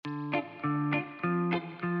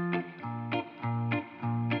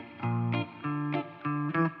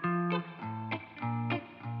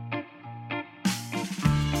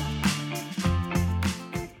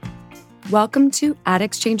Welcome to Ad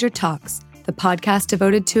Exchanger Talks, the podcast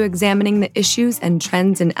devoted to examining the issues and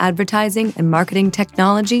trends in advertising and marketing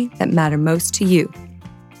technology that matter most to you.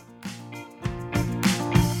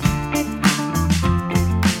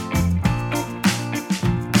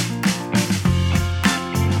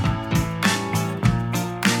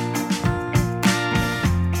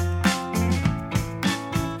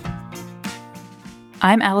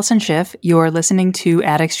 I'm Allison Schiff. You're listening to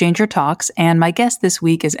Ad Exchanger Talks, and my guest this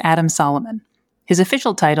week is Adam Solomon. His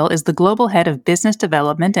official title is the Global Head of Business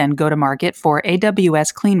Development and Go-to-Market for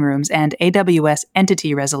AWS Cleanrooms and AWS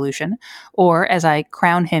Entity Resolution, or as I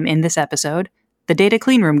crown him in this episode, the Data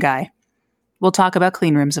Cleanroom Guy. We'll talk about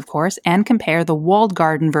cleanrooms, of course, and compare the walled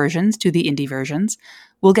garden versions to the indie versions.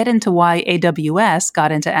 We'll get into why AWS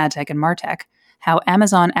got into AdTech and MarTech, how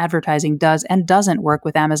Amazon advertising does and doesn't work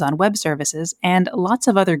with Amazon Web Services, and lots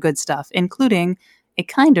of other good stuff, including a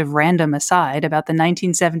kind of random aside about the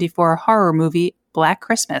 1974 horror movie Black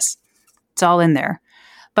Christmas. It's all in there.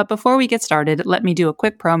 But before we get started, let me do a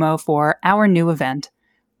quick promo for our new event.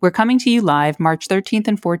 We're coming to you live March 13th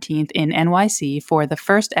and 14th in NYC for the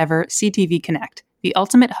first ever CTV Connect, the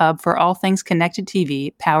ultimate hub for all things connected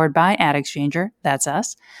TV, powered by Ad Exchanger, that's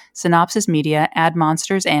us, Synopsis Media, Ad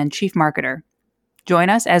Monsters, and Chief Marketer.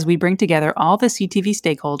 Join us as we bring together all the CTV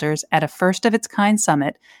stakeholders at a first-of-its-kind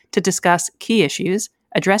summit to discuss key issues,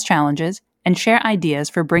 address challenges, and share ideas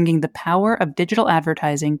for bringing the power of digital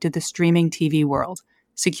advertising to the streaming TV world.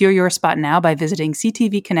 Secure your spot now by visiting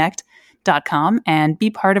ctvconnect.com and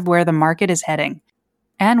be part of where the market is heading.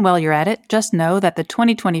 And while you're at it, just know that the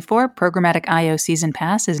 2024 Programmatic I/O Season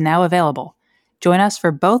Pass is now available. Join us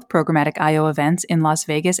for both Programmatic I/O events in Las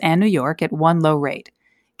Vegas and New York at one low rate.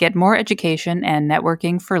 Get more education and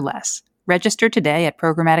networking for less. Register today at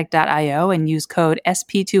programmatic.io and use code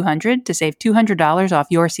SP200 to save $200 off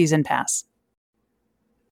your season pass.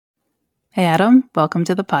 Hey, Adam, welcome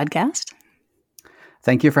to the podcast.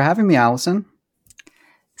 Thank you for having me, Allison.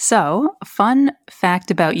 So, fun fact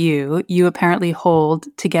about you, you apparently hold,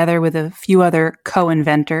 together with a few other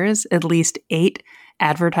co-inventors, at least 8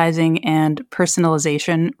 advertising and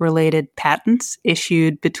personalization related patents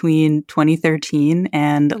issued between 2013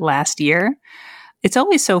 and last year. It's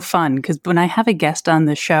always so fun because when I have a guest on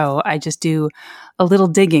the show, I just do a little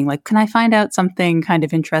digging. Like, can I find out something kind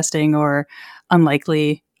of interesting or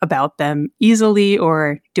unlikely about them easily,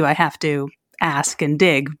 or do I have to ask and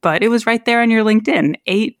dig? But it was right there on your LinkedIn,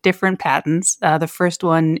 8 different patents. The first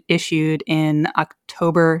one issued in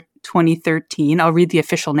October 2013. I'll read the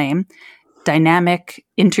official name. Dynamic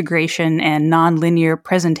integration and nonlinear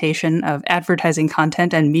presentation of advertising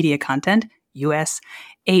content and media content, US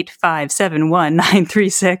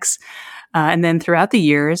 8571936. And then throughout the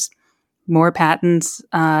years, more patents.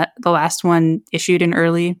 The last one issued in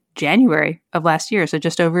early January of last year, so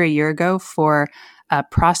just over a year ago, for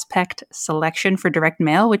prospect selection for direct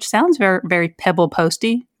mail, which sounds very, very Pebble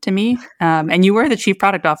Posty to me. And you were the chief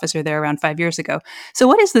product officer there around 5 years ago. So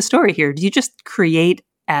what is the story here? Did you just create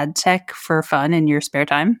ad tech for fun in your spare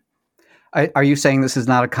time? Are you saying this is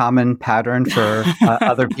not a common pattern for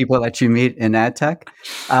other people that you meet in ad tech?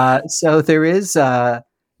 So there is a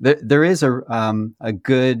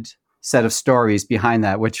good set of stories behind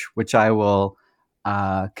that, which I will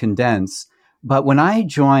condense. But when I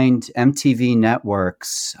joined MTV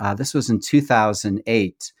Networks, this was in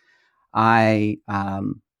 2008, I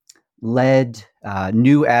led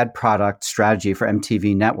new ad product strategy for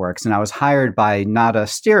MTV Networks. And I was hired by Nada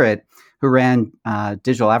Steerett, who ran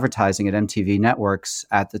digital advertising at MTV Networks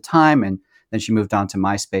at the time. And then she moved on to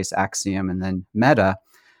MySpace, Axiom, and then Meta.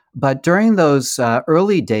 But during those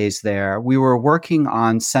early days there, we were working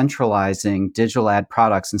on centralizing digital ad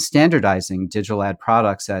products and standardizing digital ad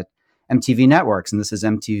products at MTV Networks. And this is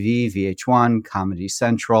MTV, VH1, Comedy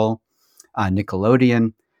Central,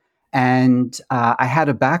 Nickelodeon. And I had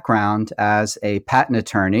a background as a patent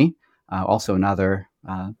attorney, also another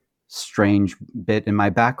strange bit in my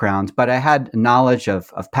background, but I had knowledge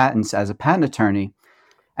of patents as a patent attorney.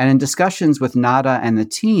 And in discussions with Nada and the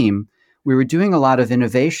team, we were doing a lot of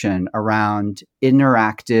innovation around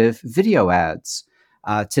interactive video ads.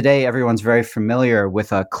 Today, everyone's very familiar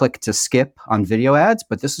with a click to skip on video ads,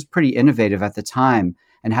 but this was pretty innovative at the time,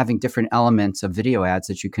 and having different elements of video ads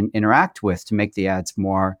that you can interact with to make the ads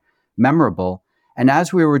more memorable. And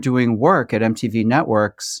as we were doing work at MTV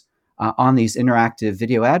Networks on these interactive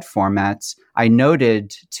video ad formats, I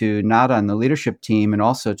noted to Nada and the leadership team and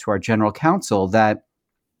also to our general counsel that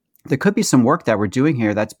there could be some work that we're doing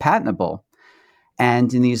here that's patentable.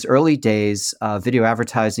 And in these early days of video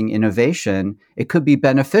advertising innovation, it could be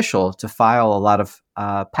beneficial to file a lot of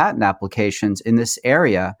patent applications in this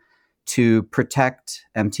area to protect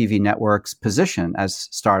MTV Network's position as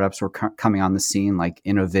startups were coming on the scene like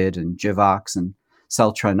Innovid and Jivox and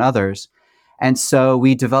Celtra and others. And so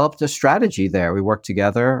we developed a strategy there. We worked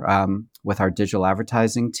together with our digital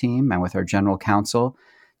advertising team and with our general counsel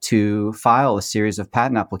to file a series of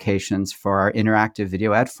patent applications for our interactive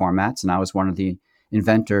video ad formats. And I was one of the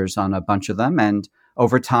inventors on a bunch of them. And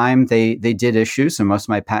over time, they did issue. So most of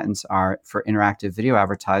my patents are for interactive video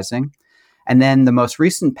advertising. And then the most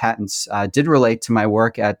recent patents did relate to my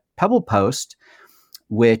work at Pebble Post,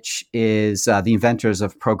 which is the inventors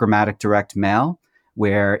of programmatic direct mail,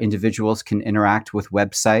 where individuals can interact with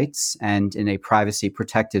websites and in a privacy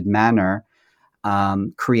protected manner,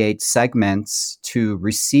 create segments to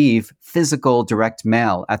receive physical direct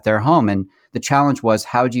mail at their home. And the challenge was,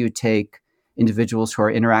 how do you take individuals who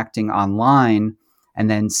are interacting online and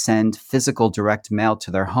then send physical direct mail to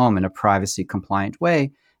their home in a privacy compliant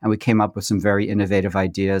way? And we came up with some very innovative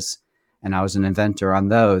ideas, and I was an inventor on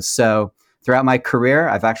those. So throughout my career,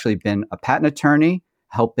 I've actually been a patent attorney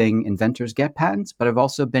helping inventors get patents, but I've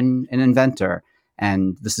also been an inventor.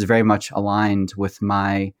 And this is very much aligned with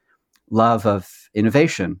my love of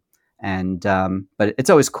innovation. And but it's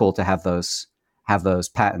always cool to have those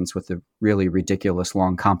patents with the really ridiculous,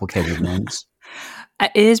 long, complicated names.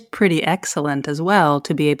 It is pretty excellent as well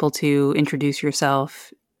to be able to introduce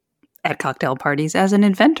yourself at cocktail parties as an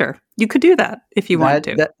inventor. You could do that if you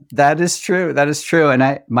wanted to. That is true. That is true.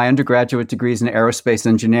 And my undergraduate degree is in aerospace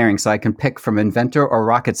engineering, so I can pick from inventor or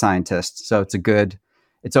rocket scientist. So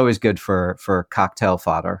it's always good for cocktail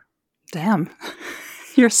fodder. Damn,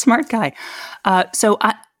 you're a smart guy. So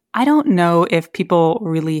I don't know if people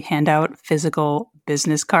really hand out physical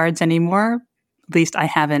business cards anymore. At least I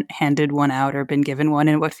haven't handed one out or been given one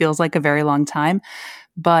in what feels like a very long time.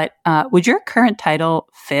 But would your current title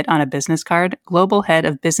fit on a business card? Global Head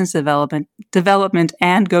of Business Development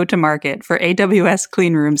and Go-to-Market for AWS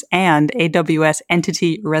Cleanrooms and AWS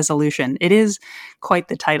Entity Resolution. It is quite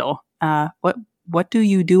the title. What do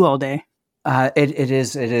you do all day? It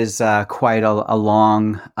is quite a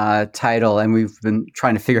long title, and we've been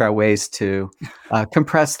trying to figure out ways to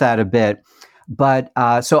compress that a bit. But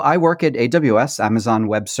so I work at AWS, Amazon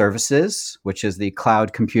Web Services, which is the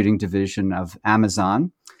cloud computing division of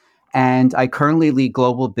Amazon. And I currently lead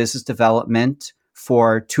global business development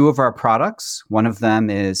for two of our products. One of them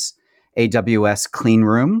is AWS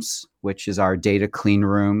Cleanrooms, which is our data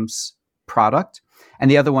cleanrooms product. And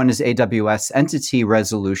the other one is AWS Entity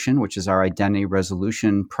Resolution, which is our identity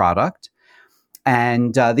resolution product.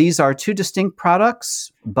 And these are two distinct products,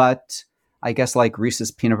 but I guess like Reese's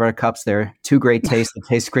peanut butter cups, they're two great tastes that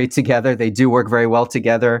taste great together. They do work very well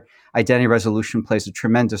together. Identity resolution plays a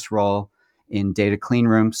tremendous role in data clean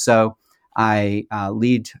rooms. So I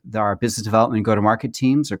lead our business development and go-to-market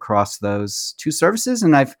teams across those two services.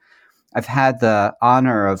 And I've had the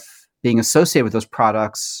honor of being associated with those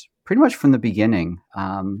products pretty much from the beginning,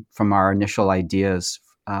 from our initial ideas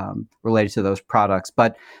related to those products.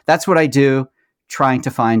 But that's what I do, trying to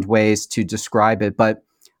find ways to describe it. But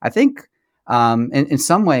I think in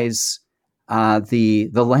some ways, the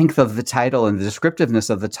length of the title and the descriptiveness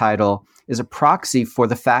of the title is a proxy for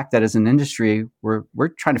the fact that as an industry, we're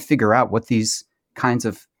trying to figure out what these kinds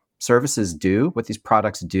of services do, what these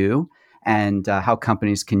products do, and how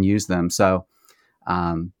companies can use them. So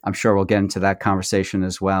I'm sure we'll get into that conversation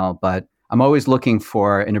as well. But I'm always looking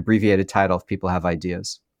for an abbreviated title if people have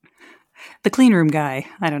ideas. The clean room guy.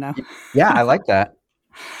 I don't know. Yeah, I like that.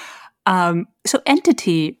 So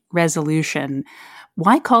entity resolution,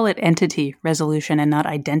 why call it entity resolution and not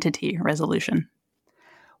identity resolution?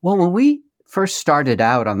 Well, when we first started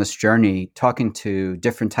out on this journey, talking to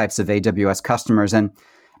different types of AWS customers, and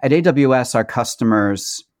at AWS, our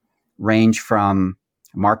customers range from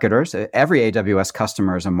marketers. Every AWS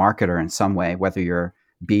customer is a marketer in some way, whether you're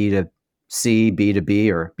B2C, B2B,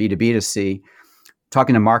 or B2B to C.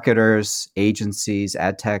 Talking to marketers, agencies,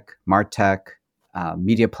 ad tech, martech,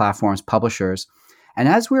 media platforms, publishers. And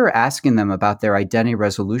as we were asking them about their identity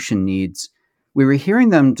resolution needs, we were hearing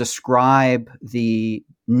them describe the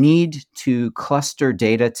need to cluster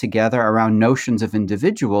data together around notions of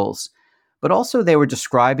individuals, but also they were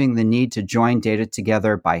describing the need to join data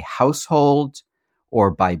together by household or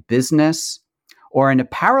by business. Or in a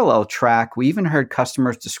parallel track, we even heard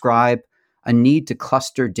customers describe a need to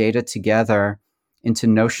cluster data together into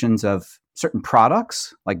notions of certain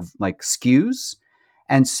products, like SKUs.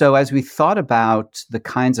 And so as we thought about the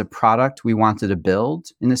kinds of product we wanted to build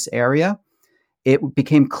in this area, it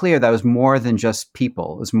became clear that it was more than just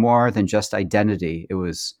people. It was more than just identity. It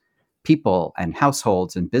was people and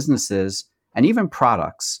households and businesses and even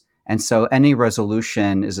products. And so any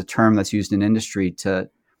resolution is a term that's used in industry to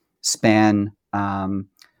span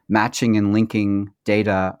matching and linking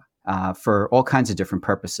data for all kinds of different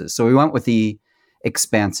purposes. So we went with the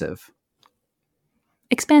expansive.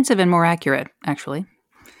 Expansive and more accurate, actually.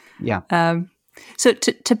 Yeah. So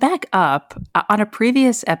to back up, on a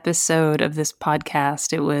previous episode of this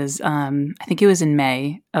podcast, it was, I think it was in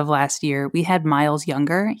May of last year, we had Miles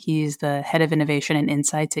Younger. He's the head of innovation and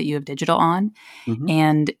insights at U of Digital on,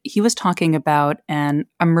 and he was talking about an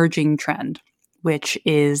emerging trend, which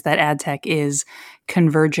is that ad tech is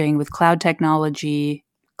converging with cloud technology,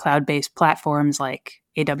 cloud-based platforms like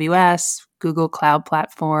AWS, Google Cloud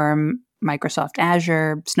Platform, Microsoft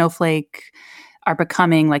Azure, Snowflake, are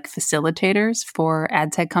becoming like facilitators for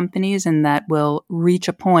ad tech companies, and that will reach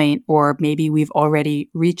a point, or maybe we've already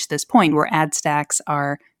reached this point, where ad stacks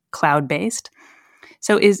are cloud-based.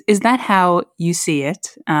 So is that how you see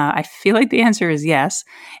it? I feel like the answer is yes.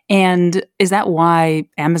 And is that why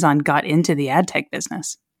Amazon got into the ad tech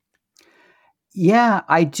business? Yeah,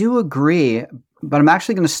 I do agree, but I'm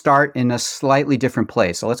actually going to start in a slightly different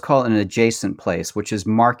place. So let's call it an adjacent place, which is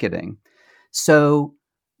marketing. So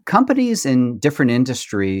companies in different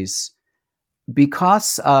industries,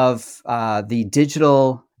 because of the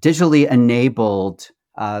digitally enabled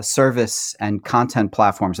service and content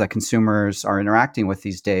platforms that consumers are interacting with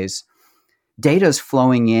these days, data is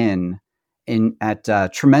flowing in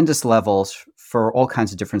at tremendous levels for all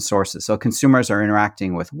kinds of different sources. So consumers are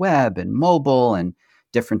interacting with web and mobile and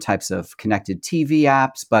different types of connected TV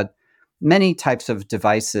apps, but many types of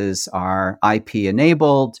devices are IP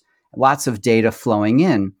enabled, lots of data flowing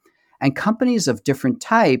in. And companies of different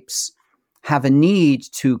types have a need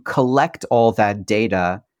to collect all that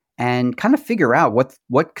data and kind of figure out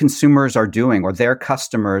what consumers are doing or their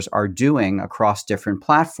customers are doing across different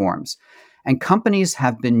platforms. And companies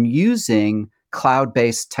have been using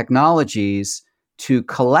cloud-based technologies to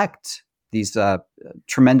collect these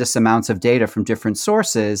tremendous amounts of data from different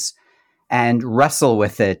sources and wrestle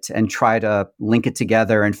with it and try to link it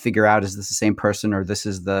together and figure out, is this the same person or this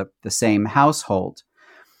is the same household?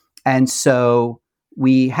 And so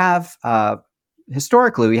we have,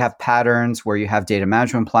 historically, we have patterns where you have data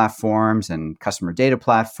management platforms and customer data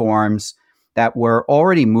platforms that were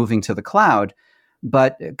already moving to the cloud.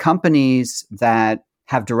 But companies that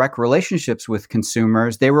have direct relationships with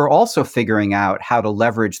consumers, they were also figuring out how to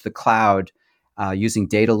leverage the cloud using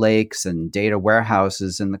data lakes and data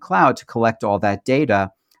warehouses in the cloud to collect all that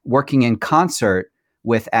data, working in concert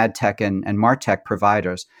with ad tech and martech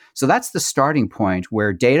providers. So that's the starting point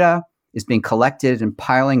where data is being collected and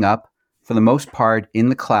piling up for the most part in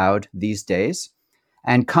the cloud these days.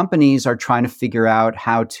 And companies are trying to figure out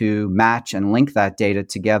how to match and link that data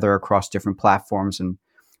together across different platforms and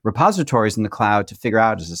repositories in the cloud to figure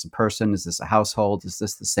out, is this a person? Is this a household? Is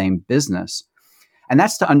this the same business? And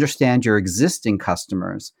that's to understand your existing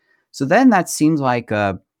customers. So then that seems like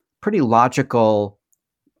a pretty logical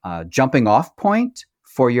jumping off point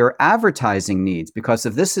for your advertising needs, because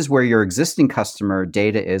if this is where your existing customer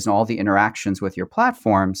data is and all the interactions with your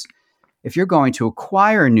platforms, if you're going to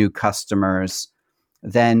acquire new customers,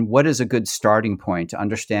 then what is a good starting point to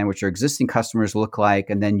understand what your existing customers look like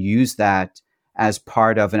and then use that as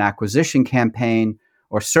part of an acquisition campaign,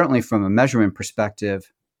 or certainly from a measurement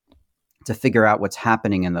perspective, to figure out what's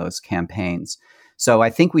happening in those campaigns. So I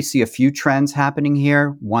think we see a few trends happening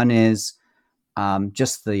here. One is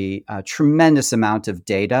just the tremendous amount of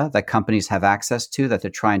data that companies have access to that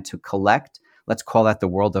they're trying to collect. Let's call that the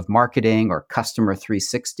world of marketing or customer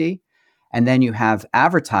 360. And then you have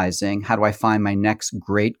advertising. How do I find my next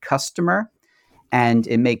great customer? And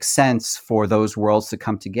it makes sense for those worlds to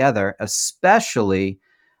come together, especially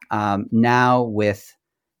now with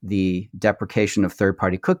the deprecation of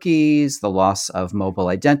third-party cookies, the loss of mobile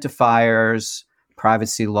identifiers,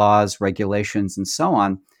 privacy laws, regulations, and so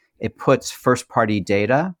on. It puts first-party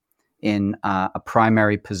data in a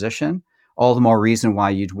primary position. All the more reason why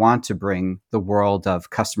you'd want to bring the world of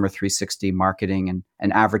customer 360 marketing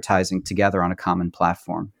and advertising together on a common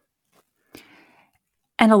platform.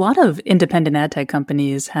 And a lot of independent ad tech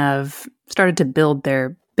companies have started to build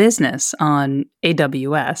their business on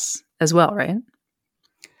AWS as well, right?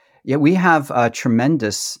 Yeah, we have a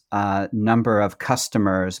tremendous number of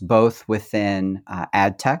customers, both within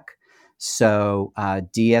ad tech, so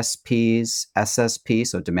DSPs, SSPs,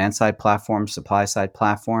 so demand-side platforms, supply-side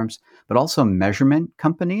platforms, but also measurement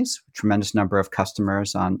companies, tremendous number of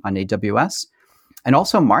customers on AWS, and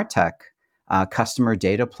also MarTech, customer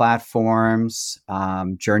data platforms,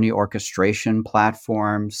 journey orchestration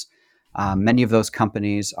platforms. Many of those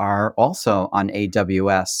companies are also on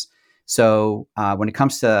AWS. So when it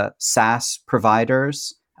comes to SaaS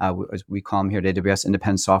providers, we call them here at AWS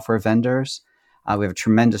independent software vendors, We have a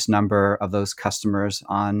tremendous number of those customers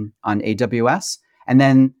on AWS. And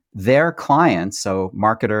then their clients, so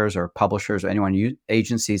marketers or publishers or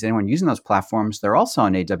agencies, anyone using those platforms, they're also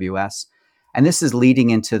on AWS. And this is leading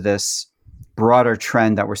into this broader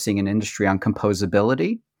trend that we're seeing in industry on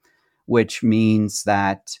composability, which means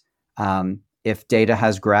that if data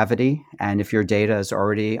has gravity and if your data is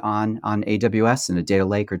already on AWS in a data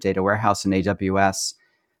lake or data warehouse in AWS,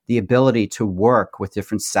 the ability to work with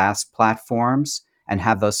different SaaS platforms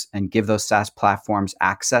and give those SaaS platforms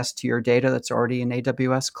access to your data that's already in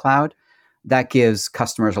AWS cloud, that gives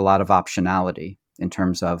customers a lot of optionality in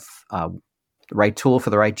terms of the right tool for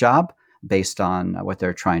the right job based on what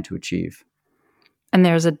they're trying to achieve. And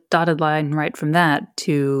there's a dotted line right from that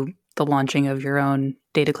to the launching of your own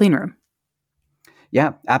data clean room.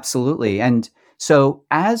 Yeah, absolutely. And so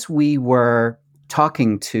as we were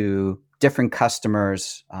talking to different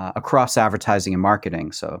customers across advertising and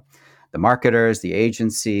marketing, so the marketers, the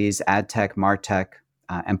agencies, ad tech, martech,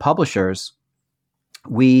 and publishers,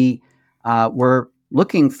 we were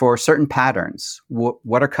looking for certain patterns.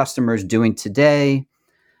 What are customers doing today?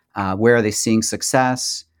 Where are they seeing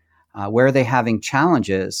success? Where are they having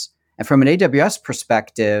challenges? And from an AWS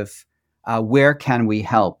perspective, where can we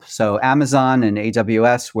help? So Amazon and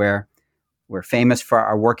AWS, where we're famous for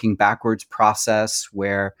our working backwards process,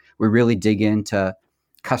 where we really dig into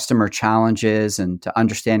customer challenges and to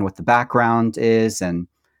understand what the background is and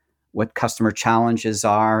what customer challenges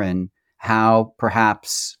are and how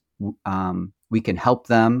perhaps we can help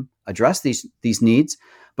them address these needs.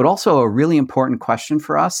 But also a really important question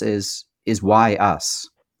for us is why us?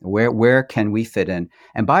 Where can we fit in?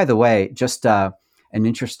 And by the way, just an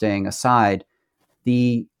interesting aside,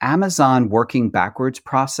 the Amazon working backwards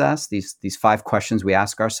process, these 5 questions we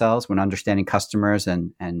ask ourselves when understanding customers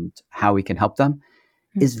and how we can help them,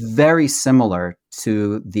 is very similar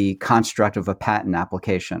to the construct of a patent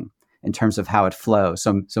application in terms of how it flows.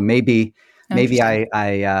 So maybe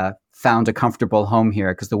I found a comfortable home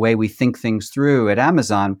here because the way we think things through at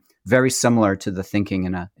Amazon, very similar to the thinking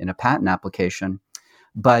in a patent application.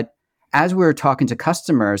 But as we were talking to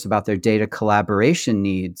customers about their data collaboration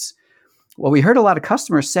needs, what we heard a lot of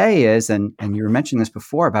customers say is, and you were mentioning this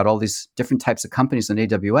before about all these different types of companies on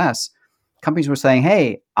AWS, companies were saying,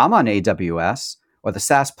 hey, I'm on AWS, or the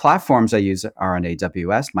SaaS platforms I use are on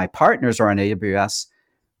AWS. My partners are on AWS.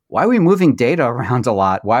 Why are we moving data around a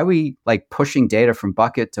lot? Why are we pushing data from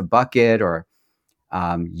bucket to bucket or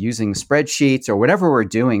using spreadsheets or whatever we're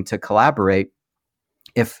doing to collaborate?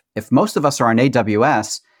 If most of us are on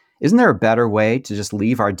AWS, isn't there a better way to just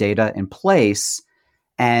leave our data in place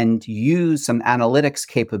and use some analytics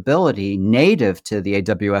capability native to the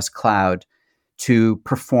AWS cloud to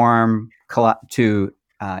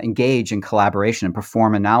engage in collaboration and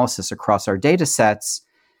perform analysis across our data sets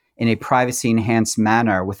in a privacy-enhanced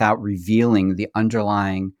manner without revealing the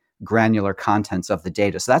underlying granular contents of the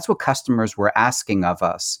data? So that's what customers were asking of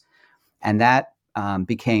us. And that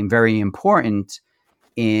became very important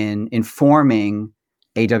in informing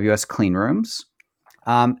AWS clean rooms.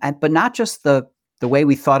 But not just the way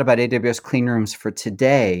we thought about AWS clean rooms for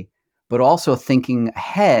today, but also thinking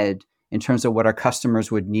ahead in terms of what our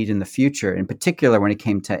customers would need in the future, in particular when it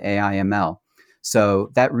came to AI ML.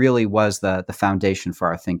 So that really was the foundation for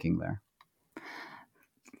our thinking there.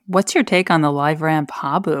 What's your take on the LiveRamp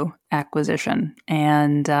Habu acquisition?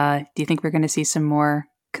 And do you think we're going to see some more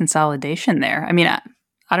consolidation there? I mean,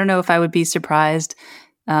 I don't know if I would be surprised,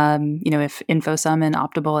 if InfoSum and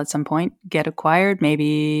Optable at some point get acquired,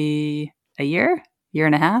 maybe a year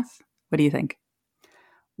and a half. What do you think?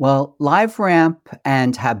 Well, LiveRamp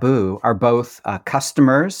and Habu are both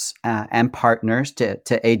customers and partners to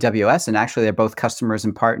AWS. And actually, they're both customers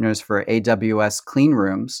and partners for AWS clean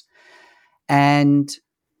rooms. And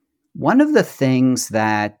one of the things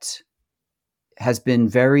that has been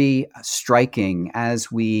very striking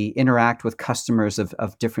as we interact with customers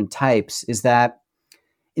of different types is that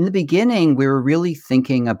in the beginning, we were really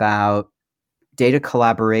thinking about data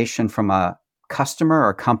collaboration from a customer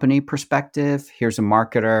or company perspective. Here's a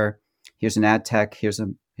marketer, here's an ad tech, here's a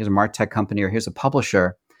martech company, or here's a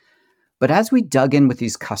publisher. But as we dug in with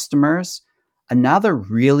these customers, another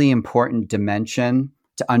really important dimension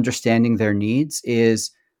to understanding their needs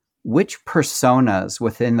is which personas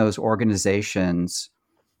within those organizations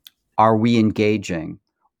are we engaging?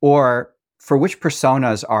 Or for which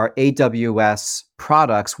personas are AWS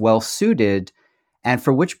products well suited? And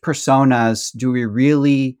for which personas do we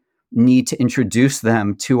really need to introduce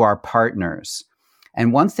them to our partners?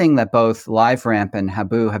 And one thing that both LiveRamp and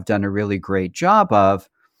Habu have done a really great job of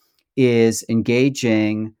is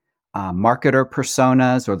engaging marketer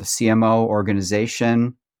personas or the CMO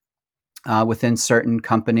organization within certain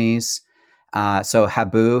companies. So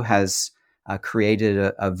Habu has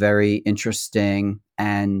created a very interesting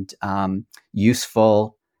and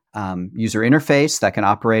useful user interface that can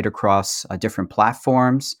operate across different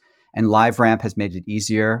platforms. And LiveRamp has made it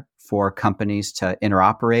easier for companies to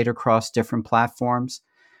interoperate across different platforms.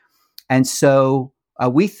 And so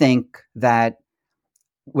we think that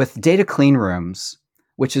with data clean rooms,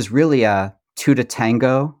 which is really a two to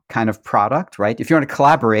tango kind of product, right? If you want to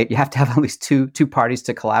collaborate, you have to have at least two parties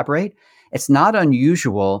to collaborate. It's not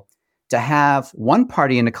unusual to have one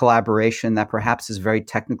party in a collaboration that perhaps is very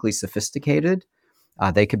technically sophisticated.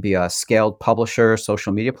 They could be a scaled publisher,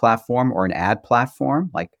 social media platform, or an ad platform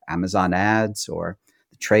like Amazon Ads or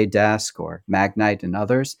the Trade Desk or Magnite and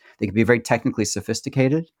others. They could be very technically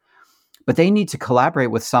sophisticated, but they need to collaborate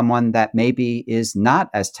with someone that maybe is not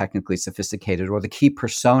as technically sophisticated, or the key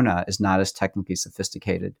persona is not as technically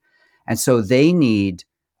sophisticated. And so they need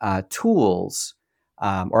tools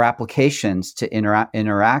or applications to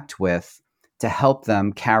interact with to help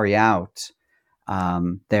them carry out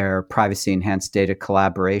their privacy-enhanced data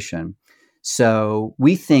collaboration. So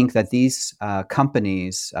we think that these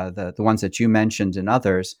companies, the ones that you mentioned and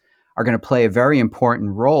others, are going to play a very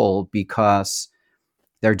important role because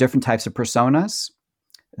there are different types of personas.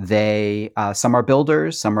 Some are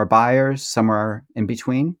builders, some are buyers, some are in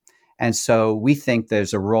between. And so we think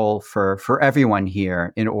there's a role for everyone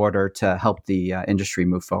here in order to help the industry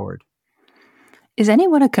move forward. Is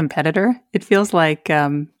anyone a competitor? It feels like,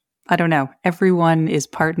 I don't know, everyone is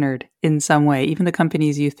partnered in some way. Even the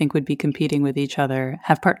companies you think would be competing with each other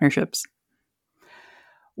have partnerships.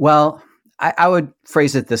 Well, I would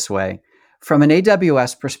phrase it this way. From an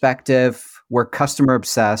AWS perspective, we're customer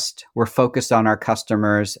obsessed. We're focused on our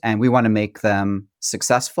customers and we want to make them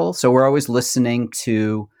successful. So we're always listening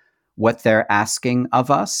to what they're asking of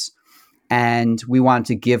us. And we want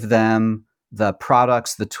to give them the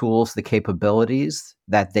products, the tools, the capabilities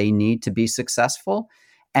that they need to be successful.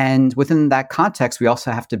 And within that context, we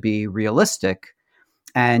also have to be realistic.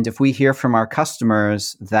 And if we hear from our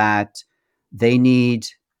customers that their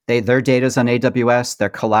data is on AWS, they're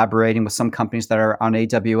collaborating with some companies that are on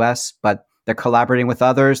AWS, but they're collaborating with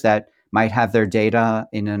others that might have their data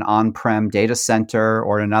in an on-prem data center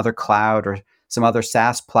or another cloud or some other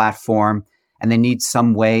SaaS platform, and they need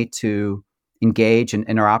some way to engage and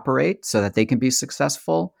interoperate so that they can be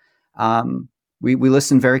successful. We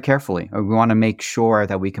listen very carefully. We want to make sure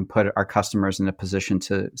that we can put our customers in a position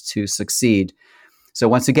to succeed. So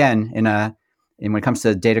once again, when it comes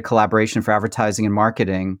to data collaboration for advertising and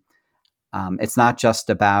marketing, it's not just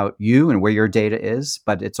about you and where your data is,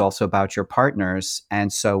 but it's also about your partners.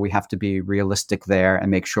 And so we have to be realistic there and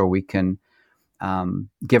make sure we can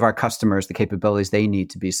give our customers the capabilities they need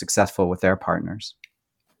to be successful with their partners.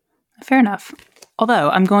 Fair enough. Although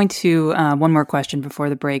I'm going to, one more question before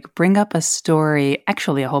the break, bring up a story,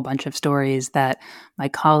 actually a whole bunch of stories that my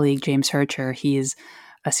colleague, James Hercher, he's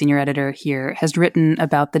a senior editor here, has written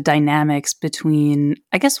about the dynamics between,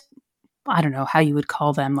 I guess, I don't know how you would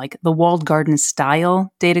call them, like the walled garden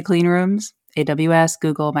style data clean rooms, AWS,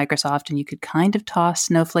 Google, Microsoft, and you could kind of toss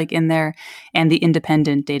Snowflake in there, and the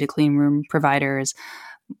independent data clean room providers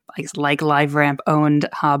like LiveRamp owned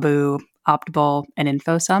Habu, Optable, and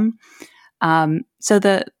InfoSum. So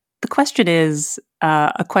the question is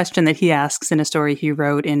a question that he asks in a story he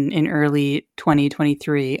wrote in early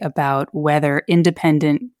 2023 about whether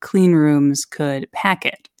independent clean rooms could pack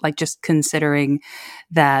it, like just considering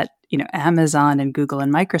that, Amazon and Google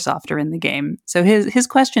and Microsoft are in the game. So his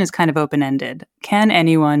question is kind of open-ended. Can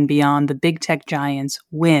anyone beyond the big tech giants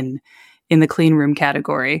win in the clean room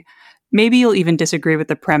category? Maybe you'll even disagree with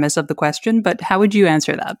the premise of the question, but how would you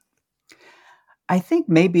answer that? I think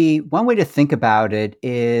maybe one way to think about it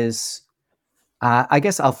is, I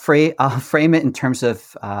guess I'll frame it in terms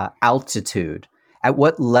of altitude. At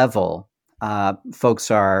what level folks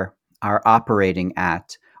are operating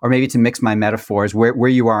at, or maybe to mix my metaphors, where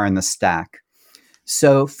you are in the stack.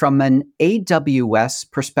 So from an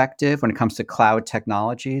AWS perspective, when it comes to cloud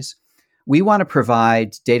technologies, we want to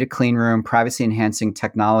provide data clean room, privacy enhancing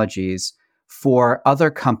technologies for other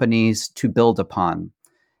companies to build upon.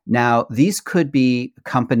 Now, these could be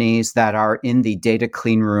companies that are in the data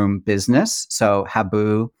clean room business. So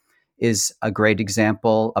Habu is a great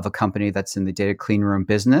example of a company that's in the data clean room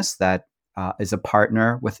business that is a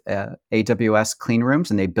partner with AWS clean rooms,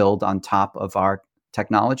 and they build on top of our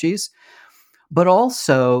technologies. But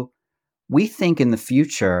also, we think in the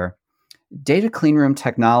future, data clean room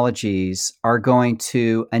technologies are going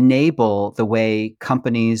to enable the way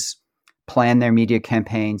companies plan their media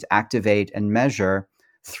campaigns, activate and measure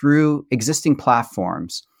through existing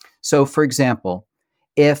platforms. So, for example,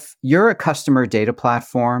 If you're a customer data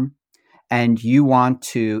platform and you want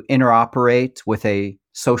to interoperate with a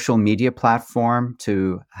social media platform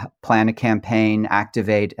to plan a campaign,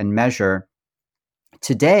 activate, and measure,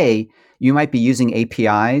 today you might be using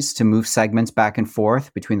APIs to move segments back and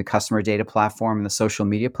forth between the customer data platform and the social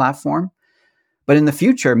media platform. But in the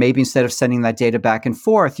future, maybe instead of sending that data back and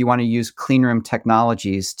forth, you want to use cleanroom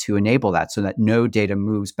technologies to enable that so that no data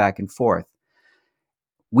moves back and forth.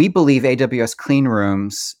 We believe AWS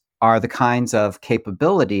cleanrooms are the kinds of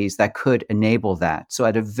capabilities that could enable that. So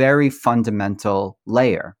at a very fundamental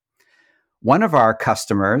layer. One of our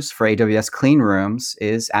customers for AWS cleanrooms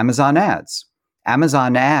is Amazon Ads.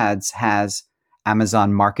 Amazon Ads has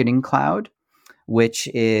Amazon Marketing Cloud, which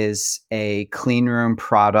is a cleanroom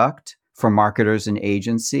product for marketers and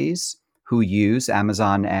agencies who use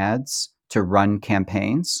Amazon Ads to run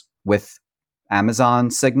campaigns with Amazon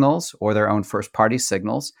signals or their own first-party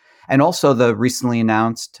signals, and also the recently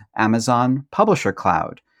announced Amazon Publisher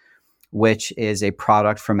Cloud, which is a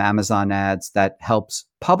product from Amazon Ads that helps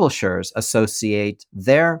publishers associate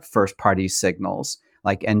their first-party signals,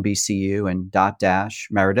 like NBCU and Dotdash,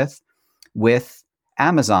 Meredith, with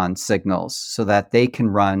Amazon signals so that they can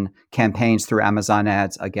run campaigns through Amazon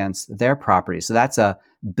Ads against their properties. So that's a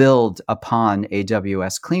build upon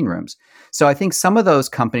AWS cleanrooms. So I think some of those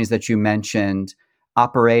companies that you mentioned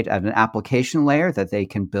operate at an application layer that they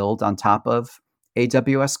can build on top of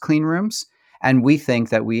AWS cleanrooms. And we think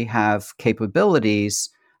that we have capabilities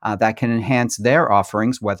that can enhance their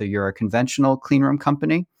offerings, whether you're a conventional cleanroom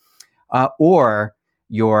company or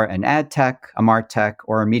you're an ad tech, a martech,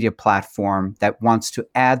 or a media platform that wants to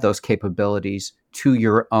add those capabilities to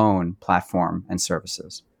your own platform and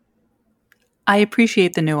services. I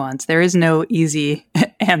appreciate the nuance. There is no easy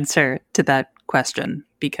answer to that question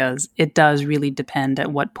because it does really depend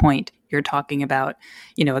at what point you're talking about,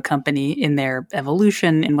 a company in their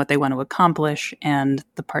evolution and what they want to accomplish, and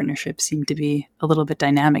the partnerships seem to be a little bit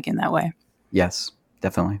dynamic in that way. Yes,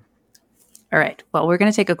 definitely. All right. Well, we're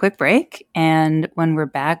going to take a quick break. And when we're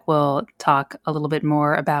back, we'll talk a little bit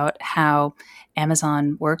more about how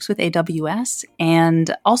Amazon works with AWS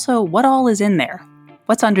and also what all is in there.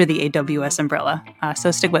 What's under the AWS umbrella?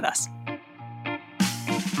 So stick with us.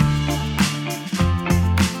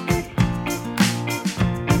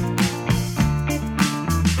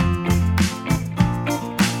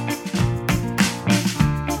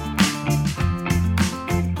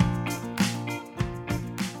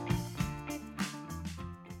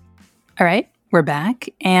 All right, we're back.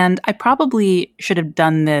 And I probably should have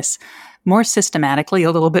done this more systematically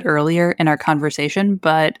a little bit earlier in our conversation,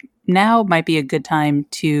 but now might be a good time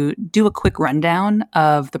to do a quick rundown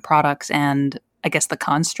of the products and, I guess, the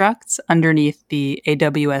constructs underneath the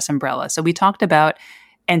AWS umbrella. So we talked about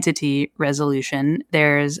entity resolution.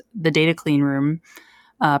 There's the data clean room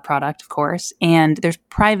product, of course, and there's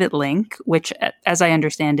Private Link, which, as I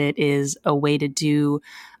understand it, is a way to do,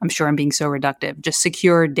 I'm sure I'm being so reductive, just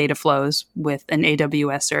secure data flows with an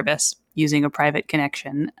AWS service using a private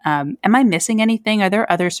connection. Am I missing anything? Are there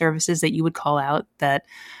other services that you would call out that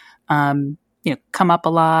come up a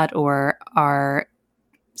lot, or are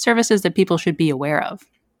services that people should be aware of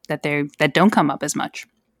that don't come up as much?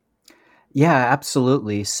 Yeah,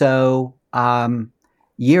 absolutely. So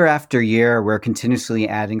year after year, we're continuously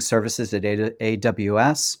adding services at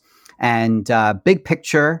AWS. And big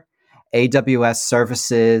picture, AWS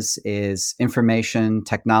services is information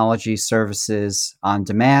technology services on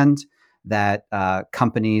demand that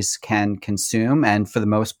companies can consume. And for the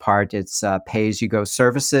most part, it's pay-as-you-go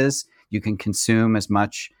services. You can consume as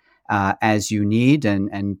much as you need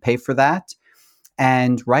and pay for that.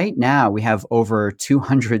 And right now, we have over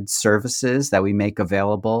 200 services that we make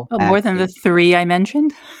available. Oh, more than the three I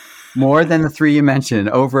mentioned? More than the three you mentioned,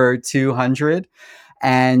 over 200.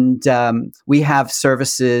 And we have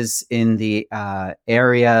services in the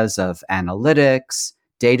areas of analytics,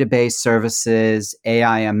 database services,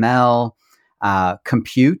 AI/ML,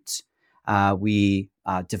 compute. We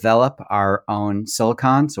develop our own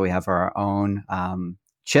silicon. So we have our own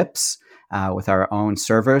chips with our own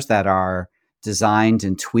servers that are designed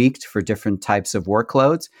and tweaked for different types of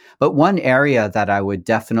workloads. But one area that I would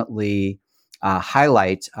definitely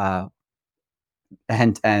highlight,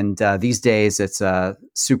 and these days it's a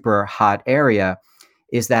super hot area,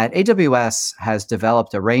 is that AWS has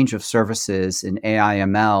developed a range of services in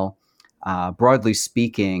AI/ML, broadly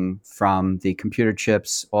speaking, from the computer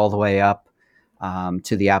chips all the way up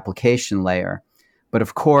to the application layer. But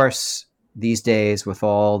of course, these days with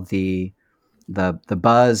all the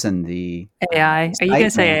buzz and the AI. Are you going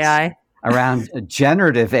to say AI? around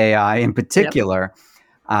generative AI in particular,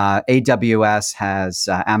 AWS has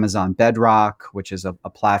Amazon Bedrock, which is a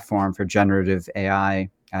platform for generative AI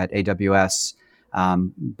at AWS.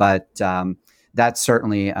 But that's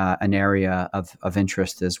certainly an area of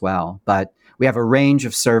interest as well. But we have a range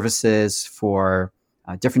of services for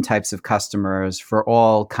different types of customers for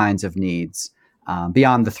all kinds of needs,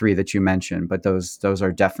 beyond the three that you mentioned. But those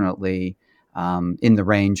are definitely in the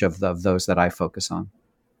range of those that I focus on.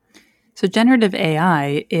 So generative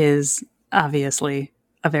AI is obviously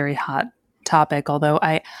a very hot topic, although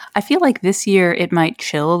I feel like this year it might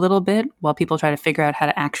chill a little bit while people try to figure out how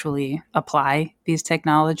to actually apply these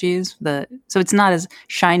technologies. So it's not as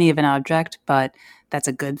shiny of an object, but that's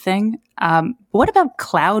a good thing. What about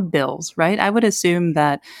cloud bills, right? I would assume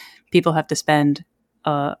that people have to spend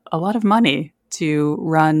a lot of money to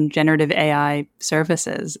run generative AI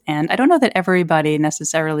services. And I don't know that everybody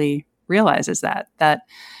necessarily realizes that,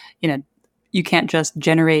 you can't just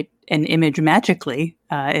generate an image magically.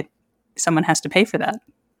 Someone has to pay for that.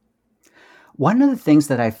 One of the things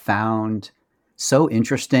that I found so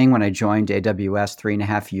interesting when I joined AWS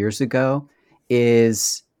 3.5 years ago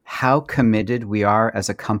is how committed we are as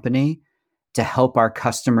a company to help our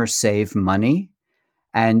customers save money.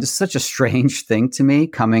 And it's such a strange thing to me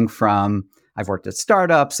coming from, I've worked at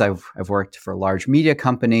startups, I've worked for large media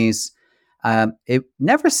companies. It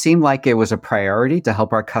never seemed like it was a priority to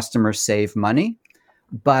help our customers save money.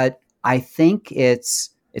 But I think it's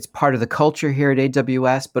part of the culture here at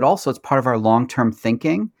AWS, but also it's part of our long-term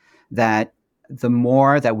thinking that the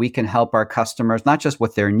more that we can help our customers, not just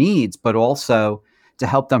with their needs, but also to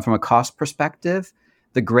help them from a cost perspective,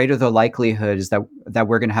 the greater the likelihood is that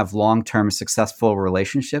we're going to have long-term successful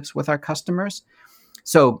relationships with our customers.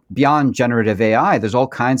 So beyond generative AI, there's all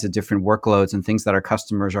kinds of different workloads and things that our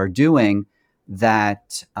customers are doing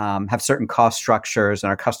that have certain cost structures, and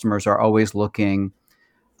our customers are always looking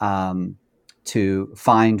to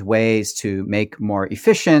find ways to make more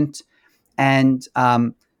efficient and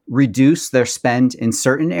reduce their spend in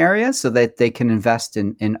certain areas so that they can invest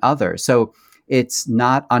in others. So it's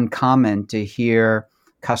not uncommon to hear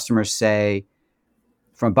customers say,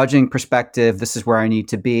 from a budgeting perspective, this is where I need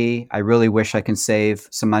to be. I really wish I can save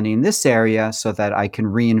some money in this area so that I can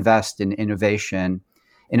reinvest in innovation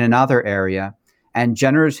in another area. And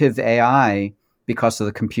generative AI, because of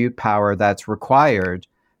the compute power that's required,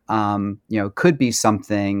 could be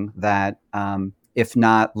something that, if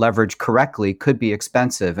not leveraged correctly, could be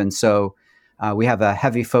expensive. And so we have a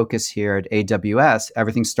heavy focus here at AWS,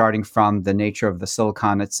 everything starting from the nature of the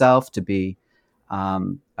silicon itself to be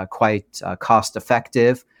quite cost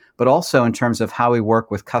effective, but also in terms of how we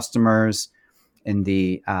work with customers in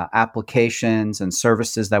the applications and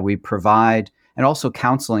services that we provide, and also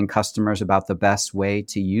counseling customers about the best way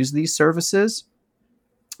to use these services.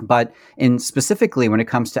 But specifically when it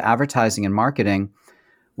comes to advertising and marketing,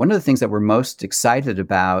 one of the things that we're most excited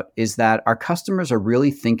about is that our customers are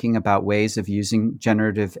really thinking about ways of using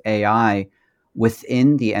generative AI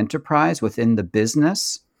within the enterprise, within the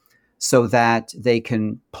business, so that they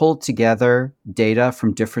can pull together data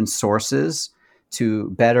from different sources to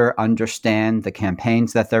better understand the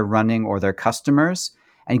campaigns that they're running or their customers,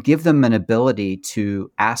 and give them an ability to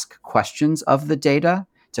ask questions of the data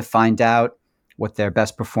to find out what their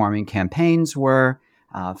best performing campaigns were,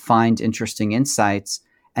 find interesting insights,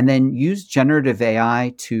 and then use generative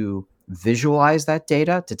AI to visualize that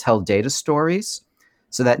data, to tell data stories,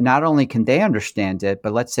 so that not only can they understand it,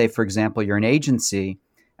 but let's say, for example, you're an agency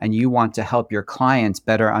and you want to help your clients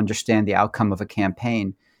better understand the outcome of a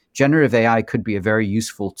campaign. Generative AI could be a very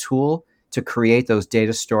useful tool to create those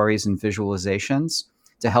data stories and visualizations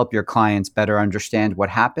to help your clients better understand what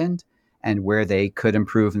happened and where they could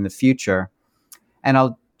improve in the future. And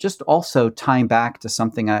I'll just also tying back to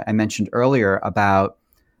something I mentioned earlier about,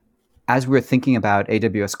 as we're thinking about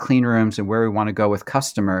AWS clean rooms and where we want to go with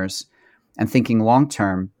customers and thinking long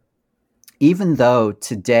term, even though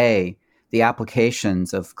today the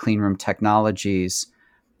applications of clean room technologies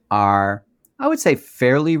are, I would say,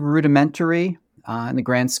 fairly rudimentary in the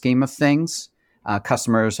grand scheme of things.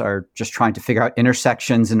 Customers are just trying to figure out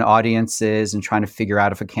intersections and audiences and trying to figure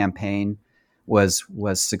out if a campaign was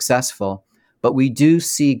successful. But we do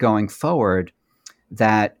see going forward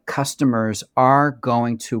that customers are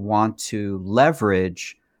going to want to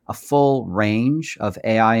leverage a full range of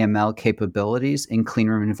AI ML capabilities in clean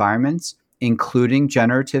room environments, including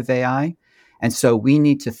generative AI. And so we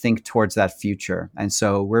need to think towards that future. And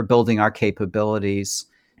so we're building our capabilities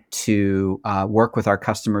to work with our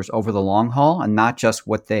customers over the long haul, and not just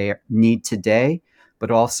what they need today,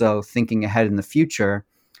 but also thinking ahead in the future,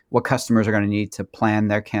 what customers are going to need to plan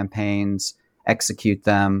their campaigns, execute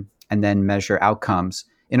them, and then measure outcomes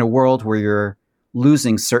in a world where you're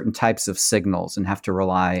losing certain types of signals and have to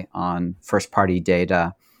rely on first-party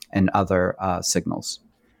data and other signals.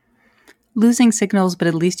 Losing signals, but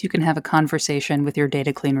at least you can have a conversation with your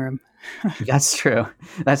data clean room. That's true.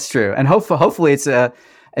 That's true. And hopefully it's an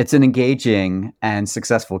engaging and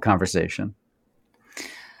successful conversation.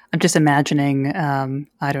 I'm just imagining,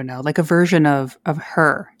 I don't know, like a version of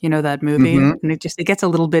Her, that movie, Mm-hmm. and it gets a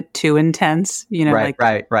little bit too intense, Right.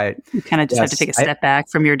 you kind of just have to Yes, take a step back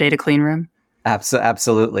from your data clean room.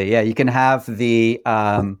 absolutely. Yeah, you can have the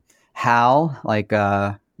HAL, like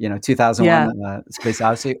 2001, Yeah, Space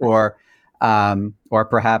Odyssey, or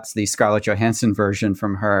perhaps the Scarlett Johansson version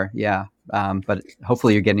from Her. Yeah, but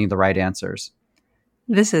hopefully you're getting the right answers.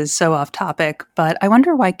 this is so off topic, but I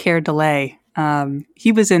wonder why Care Delay.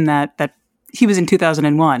 He was in he was in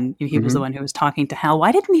 2001. He was the Mm-hmm. one who was talking to Hal.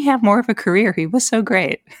 Why didn't he have more of a career? He was so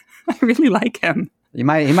great. I really like him. He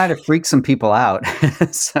might have freaked some people out,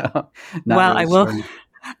 so not Well, really sure.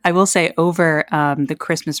 I will say over the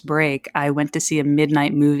Christmas break, I went to see a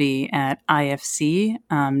midnight movie at IFC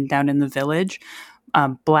down in the Village,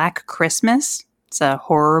 Black Christmas. It's a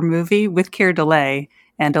horror movie with Keir Dullea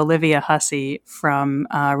and Olivia Hussey from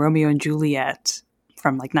Romeo and Juliet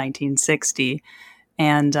from like 1960.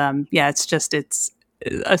 And it's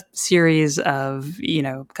a series of,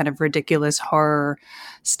 kind of ridiculous horror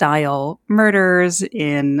style murders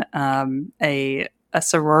in a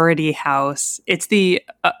sorority house. It's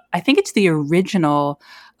I think it's the original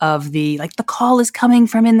of the call is coming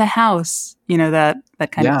from in the house, that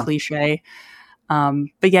kind of Yeah, cliche.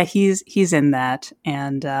 But yeah, he's in that,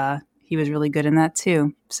 and he was really good in that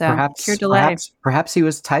too. So Keir Dullea, perhaps he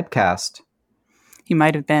was typecast. he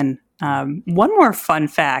might have been. One more fun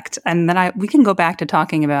fact, and then we can go back to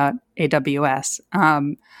talking about AWS.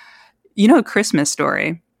 A Christmas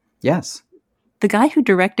Story. Yes. The guy who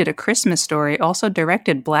directed A Christmas Story also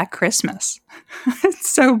directed Black Christmas. It's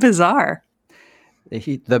so bizarre.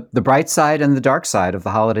 The bright side and the dark side of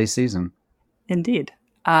the holiday season. Indeed.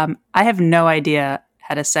 I have no idea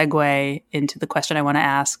how to segue into the question I want to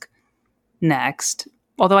ask next,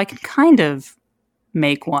 although I can kind of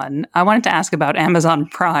make one. I wanted to ask about Amazon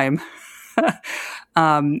Prime.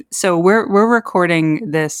 So we're recording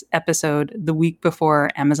this episode the week before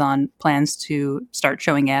Amazon plans to start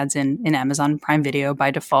showing ads in Amazon Prime Video by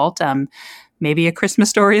default. Maybe A Christmas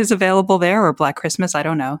Story is available there, or Black Christmas. I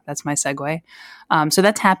don't know. That's my segue. So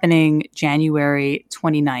that's happening January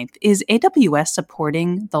 29th. Is AWS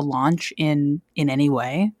supporting the launch in any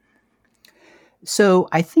way? So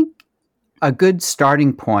I think a good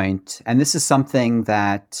starting point, and this is something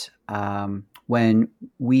that when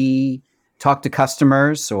we talk to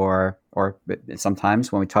customers or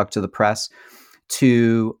sometimes when we talk to the press,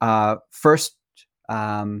 to first,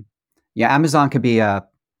 Amazon could be a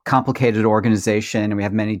complicated organization, and we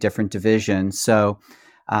have many different divisions. So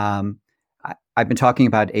I've been talking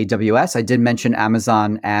about AWS. I did mention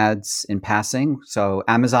Amazon Ads in passing. So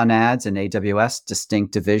Amazon Ads and AWS,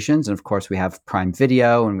 distinct divisions. And of course, we have Prime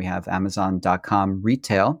Video and we have Amazon.com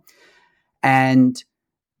Retail. And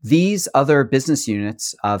these other business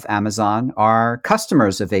units of Amazon are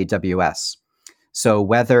customers of AWS. So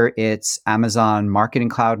whether it's Amazon Marketing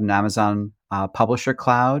Cloud and Amazon Publisher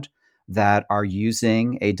Cloud that are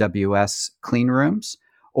using AWS clean rooms,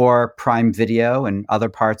 or Prime Video and other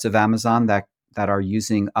parts of Amazon that are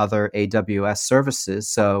using other AWS services.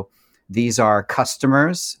 So these are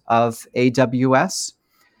customers of AWS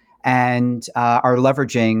and are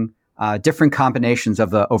leveraging different combinations of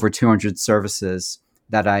the over 200 services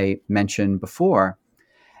that I mentioned before.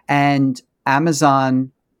 And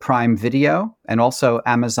Amazon Prime Video and also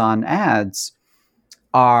Amazon Ads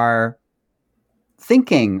are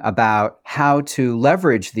thinking about how to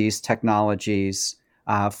leverage these technologies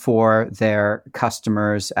for their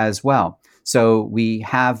customers as well. So we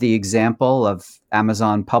have the example of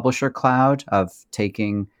Amazon Publisher Cloud of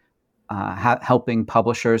taking, helping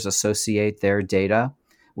publishers associate their data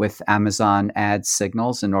with Amazon ad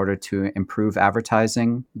signals in order to improve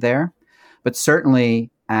advertising there. But certainly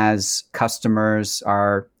as customers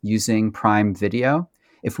are using Prime Video,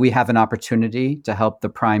 if we have an opportunity to help the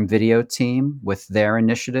Prime Video team with their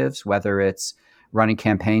initiatives, whether it's running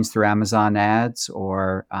campaigns through Amazon Ads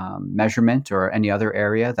or measurement or any other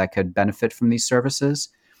area that could benefit from these services,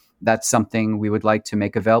 that's something we would like to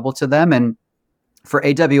make available to them. And for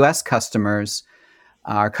AWS customers,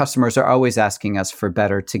 our customers are always asking us for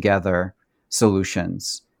better together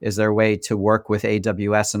solutions. Is there a way to work with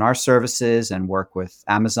AWS and our services and work with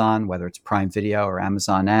Amazon, whether it's Prime Video or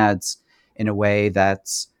Amazon Ads, in a way that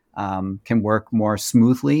can work more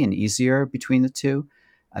smoothly and easier between the two?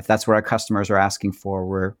 If that's what our customers are asking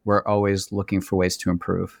for, we're always looking for ways to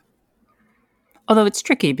improve. Although it's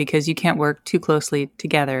tricky because you can't work too closely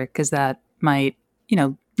together because that might,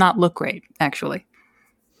 not look great, actually.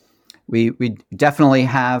 We definitely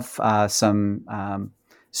have some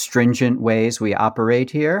stringent ways we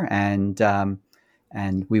operate here, and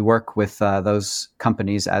we work with those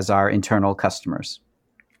companies as our internal customers.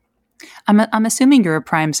 I'm assuming you're a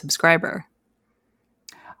Prime subscriber.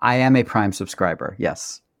 I am a Prime subscriber,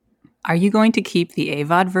 yes. Are you going to keep the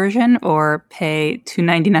AVOD version or pay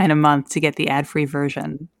 $2.99 a month to get the ad-free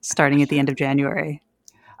version starting at the end of January?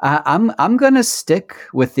 I'm going to stick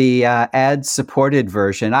with the ad-supported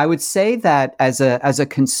version. I would say that as a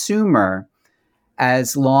consumer,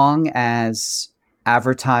 as long as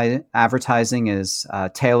advertising is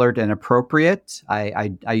tailored and appropriate,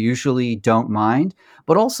 I usually don't mind.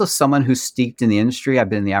 But also someone who's steeped in the industry, I've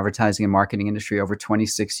been in the advertising and marketing industry over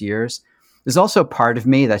 26 years. There's also a part of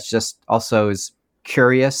me that's just also is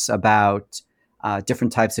curious about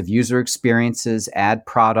different types of user experiences, ad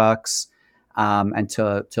products, and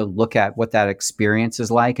to look at what that experience is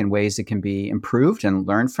like and ways it can be improved and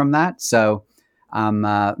learn from that. So I'm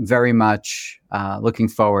very much looking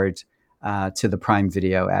forward to the Prime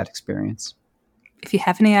Video ad experience. If you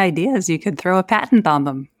have any ideas, you could throw a patent on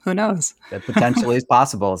them. Who knows? That potentially is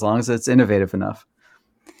possible as long as it's innovative enough.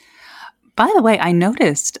 By the way, I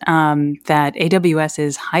noticed that AWS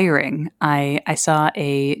is hiring. I saw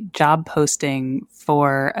a job posting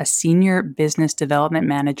for a senior business development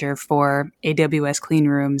manager for AWS clean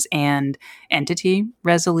rooms and entity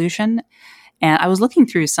resolution. And I was looking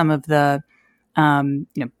through some of the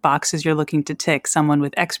boxes you're looking to tick. Someone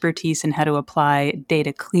with expertise in how to apply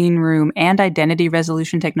data clean room and identity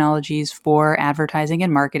resolution technologies for advertising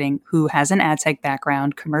and marketing, who has an ad tech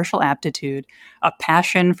background, commercial aptitude, a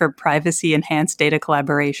passion for privacy enhanced data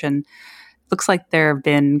collaboration. Looks like there have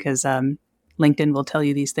been, because LinkedIn will tell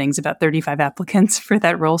you these things, about 35 applicants for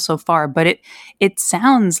that role so far. But it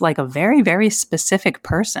sounds like a very, very specific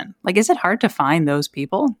person. Like, is it hard to find those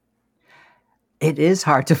people? It is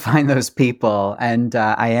hard to find those people, and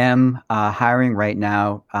I am hiring right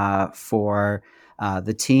now for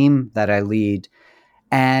the team that I lead.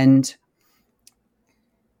 And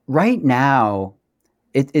right now,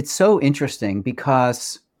 it's so interesting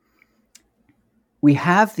because we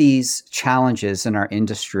have these challenges in our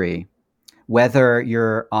industry, whether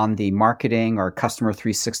you're on the marketing or customer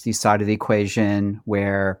 360 side of the equation,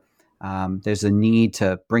 where there's a need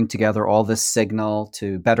to bring together all this signal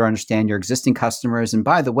to better understand your existing customers. And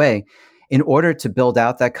by the way, in order to build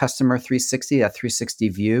out that customer 360, that 360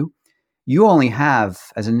 view, you only have,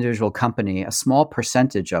 as an individual company, a small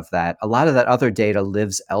percentage of that. A lot of that other data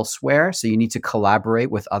lives elsewhere. So you need to collaborate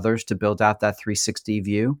with others to build out that 360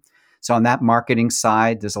 view. So on that marketing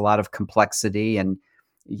side, there's a lot of complexity, and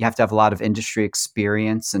you have to have a lot of industry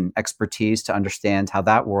experience and expertise to understand how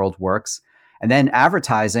that world works. And then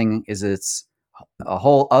advertising is a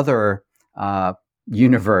whole other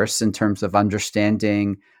universe in terms of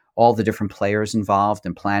understanding all the different players involved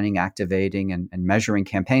in planning, activating, and measuring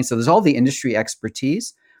campaigns. So there's all the industry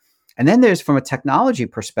expertise. And then there's, from a technology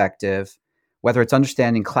perspective, whether it's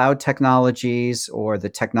understanding cloud technologies or the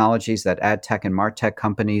technologies that ad tech and martech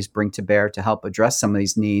companies bring to bear to help address some of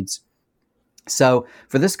these needs. So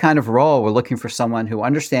for this kind of role, we're looking for someone who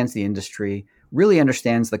understands the industry, really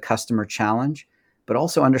understands the customer challenge, but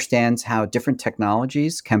also understands how different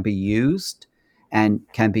technologies can be used and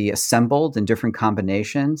can be assembled in different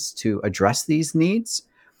combinations to address these needs.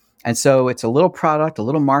 And so it's a little product, a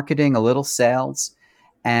little marketing, a little sales,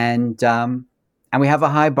 and we have a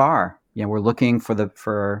high bar. We're looking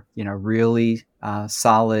for really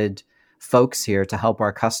solid folks here to help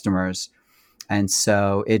our customers. And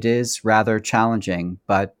so it is rather challenging,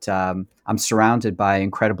 but I'm surrounded by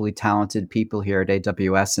incredibly talented people here at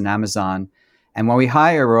AWS and Amazon. And when we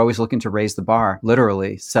hire, we're always looking to raise the bar,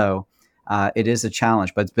 literally. So it is a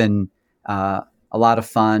challenge, but it's been a lot of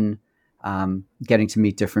fun getting to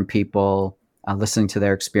meet different people, listening to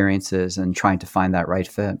their experiences, and trying to find that right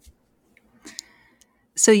fit.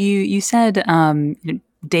 So you said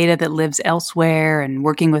data that lives elsewhere and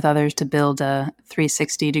working with others to build a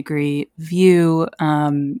 360-degree view.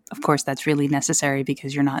 Of course, that's really necessary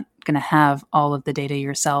because you're not going to have all of the data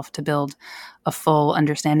yourself to build a full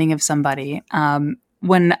understanding of somebody.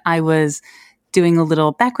 When I was doing a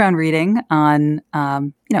little background reading on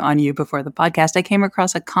you before the podcast, I came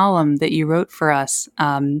across a column that you wrote for us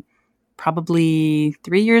probably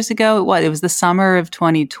 3 years ago. It was the summer of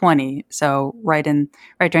 2020. So right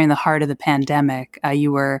during the heart of the pandemic,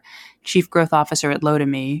 you were chief growth officer at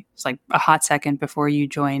Lotame. It's like a hot second before you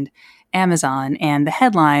joined Amazon. And the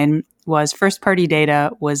headline was, "First party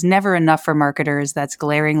data was never enough for marketers. That's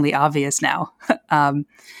glaringly obvious now."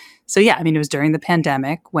 So yeah, I mean, it was during the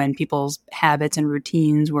pandemic when people's habits and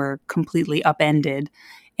routines were completely upended.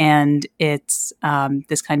 And it's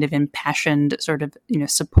this kind of impassioned sort of,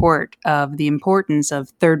 support of the importance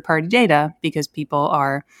of third-party data because people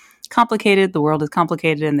are complicated, the world is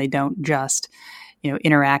complicated, and they don't just,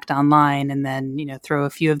 interact online and then, throw a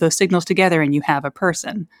few of those signals together and you have a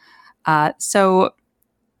person. So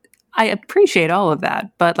I appreciate all of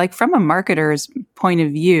that, but like from a marketer's point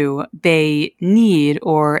of view, they need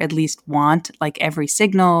or at least want like every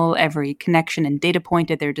signal, every connection and data point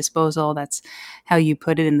at their disposal. That's how you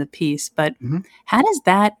put it in the piece. But how does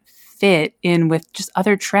that fit in with just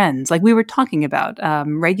other trends? Like we were talking about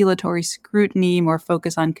regulatory scrutiny, more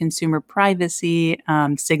focus on consumer privacy,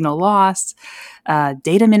 signal loss,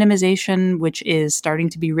 data minimization, which is starting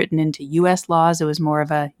to be written into US laws. It was more of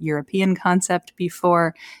a European concept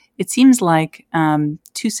before. It seems like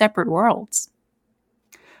two separate worlds.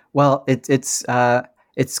 Well, it's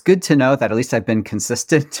good to know that at least I've been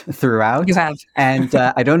consistent throughout. You have. And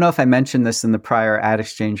I don't know if I mentioned this in the prior Ad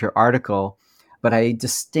Exchanger article, but I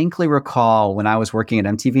distinctly recall when I was working at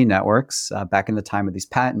MTV Networks back in the time of these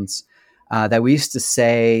patents, that we used to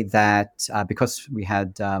say that because we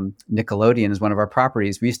had Nickelodeon as one of our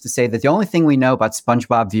properties, we used to say that the only thing we know about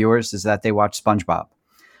SpongeBob viewers is that they watch SpongeBob.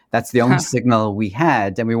 That's the only signal we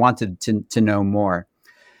had, and we wanted to know more.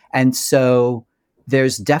 And so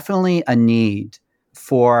there's definitely a need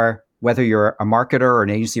for, whether you're a marketer or an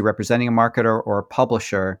agency representing a marketer or a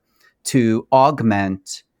publisher, to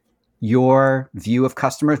augment your view of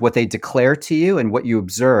customers, what they declare to you and what you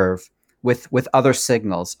observe with other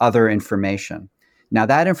signals, other information. Now,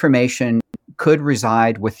 that information could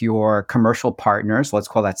reside with your commercial partners, let's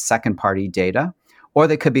call that second-party data, or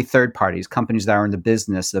they could be third parties, companies that are in the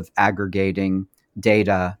business of aggregating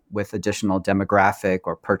data with additional demographic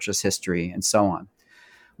or purchase history and so on.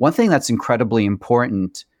 One thing that's incredibly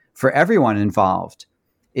important for everyone involved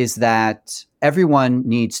is that everyone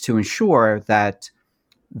needs to ensure that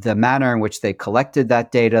the manner in which they collected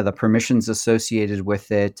that data, the permissions associated with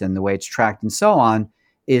it, and the way it's tracked and so on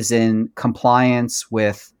is in compliance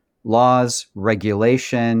with laws,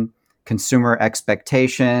 regulation, consumer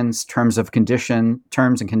expectations, terms and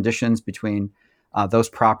conditions between those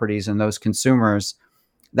properties and those consumers.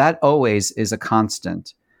 That always is a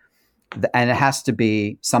constant. And it has to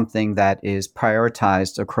be something that is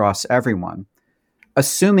prioritized across everyone.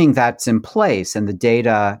 Assuming that's in place and the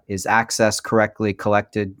data is accessed correctly,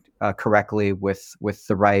 collected correctly with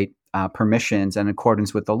the right permissions and in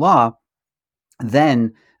accordance with the law,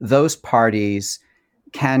 then those parties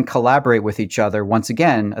can collaborate with each other, once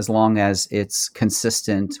again, as long as it's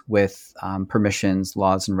consistent with permissions,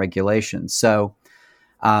 laws, and regulations. So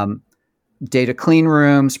data clean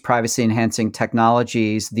rooms, privacy-enhancing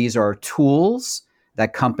technologies, these are tools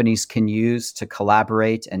that companies can use to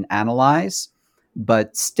collaborate and analyze,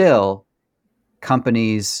 but still,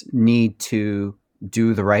 companies need to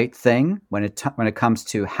do the right thing when it comes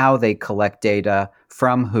to how they collect data,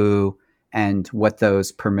 from who, and what those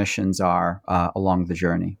permissions are along the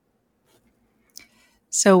journey.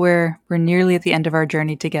 So we're nearly at the end of our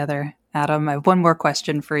journey together, Adam. I have one more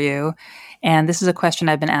question for you, and this is a question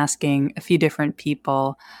I've been asking a few different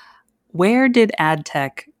people. Where did ad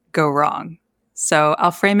tech go wrong? So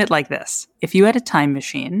I'll frame it like this. If you had a time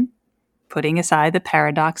machine, putting aside the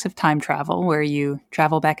paradox of time travel, where you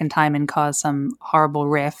travel back in time and cause some horrible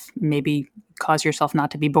riff, maybe cause yourself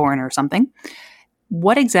not to be born or something,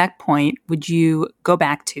 what exact point would you go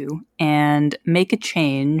back to and make a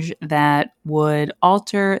change that would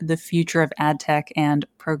alter the future of ad tech and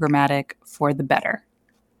programmatic for the better?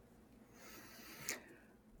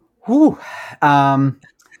 Whew.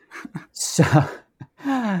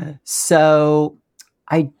 So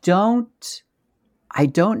I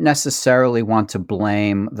don't necessarily want to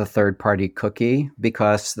blame the third-party cookie,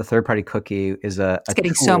 because the third-party cookie is It's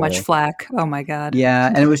getting tool. so much flack. Oh my God. Yeah,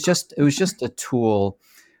 and it was just a tool.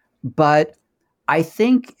 But I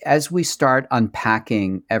think as we start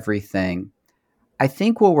unpacking everything, I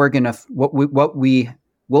think what we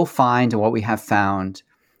will find and what we have found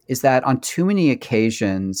is that on too many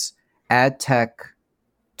occasions, ad tech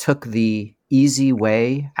took the easy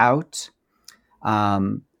way out.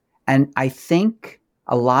 And I think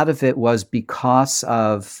a lot of it was because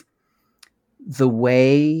of the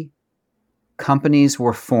way companies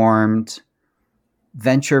were formed,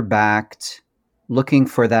 venture-backed, looking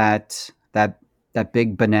for that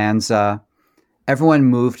big bonanza. Everyone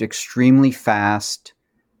moved extremely fast,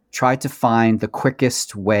 tried to find the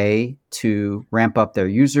quickest way to ramp up their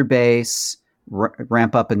user base,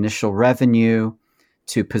 ramp up initial revenue,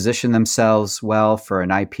 to position themselves well for an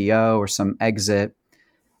IPO or some exit.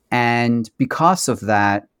 And because of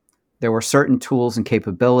that, there were certain tools and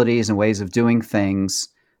capabilities and ways of doing things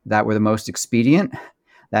that were the most expedient,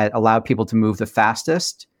 that allowed people to move the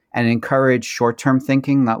fastest and encourage short-term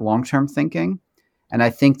thinking, not long-term thinking. And I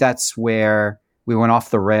think that's where we went off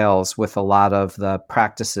the rails with a lot of the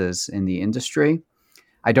practices in the industry.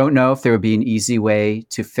 I don't know if there would be an easy way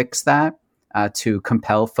to fix that, to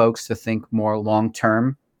compel folks to think more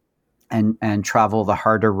long-term and travel the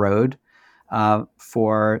harder road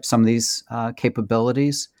for some of these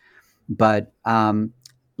capabilities. But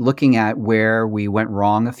looking at where we went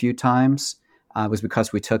wrong a few times was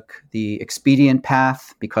because we took the expedient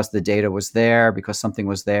path, because the data was there, because something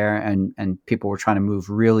was there, and people were trying to move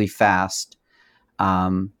really fast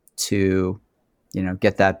to,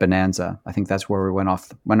 get that bonanza. I think that's where we went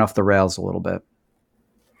off the rails a little bit.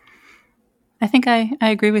 I think I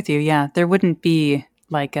agree with you. Yeah, there wouldn't be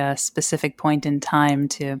like a specific point in time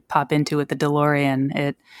to pop into with the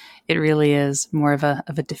DeLorean. It really is more of a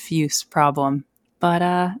diffuse problem. But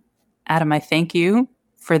Adam, I thank you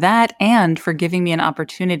for that and for giving me an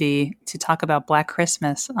opportunity to talk about Black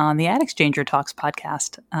Christmas on the Ad Exchanger Talks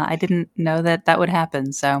podcast. I didn't know that would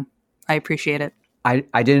happen, so I appreciate it. I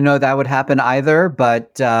didn't know that would happen either,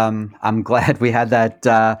 but I'm glad we had that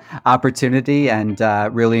opportunity and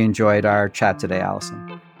really enjoyed our chat today, Allison.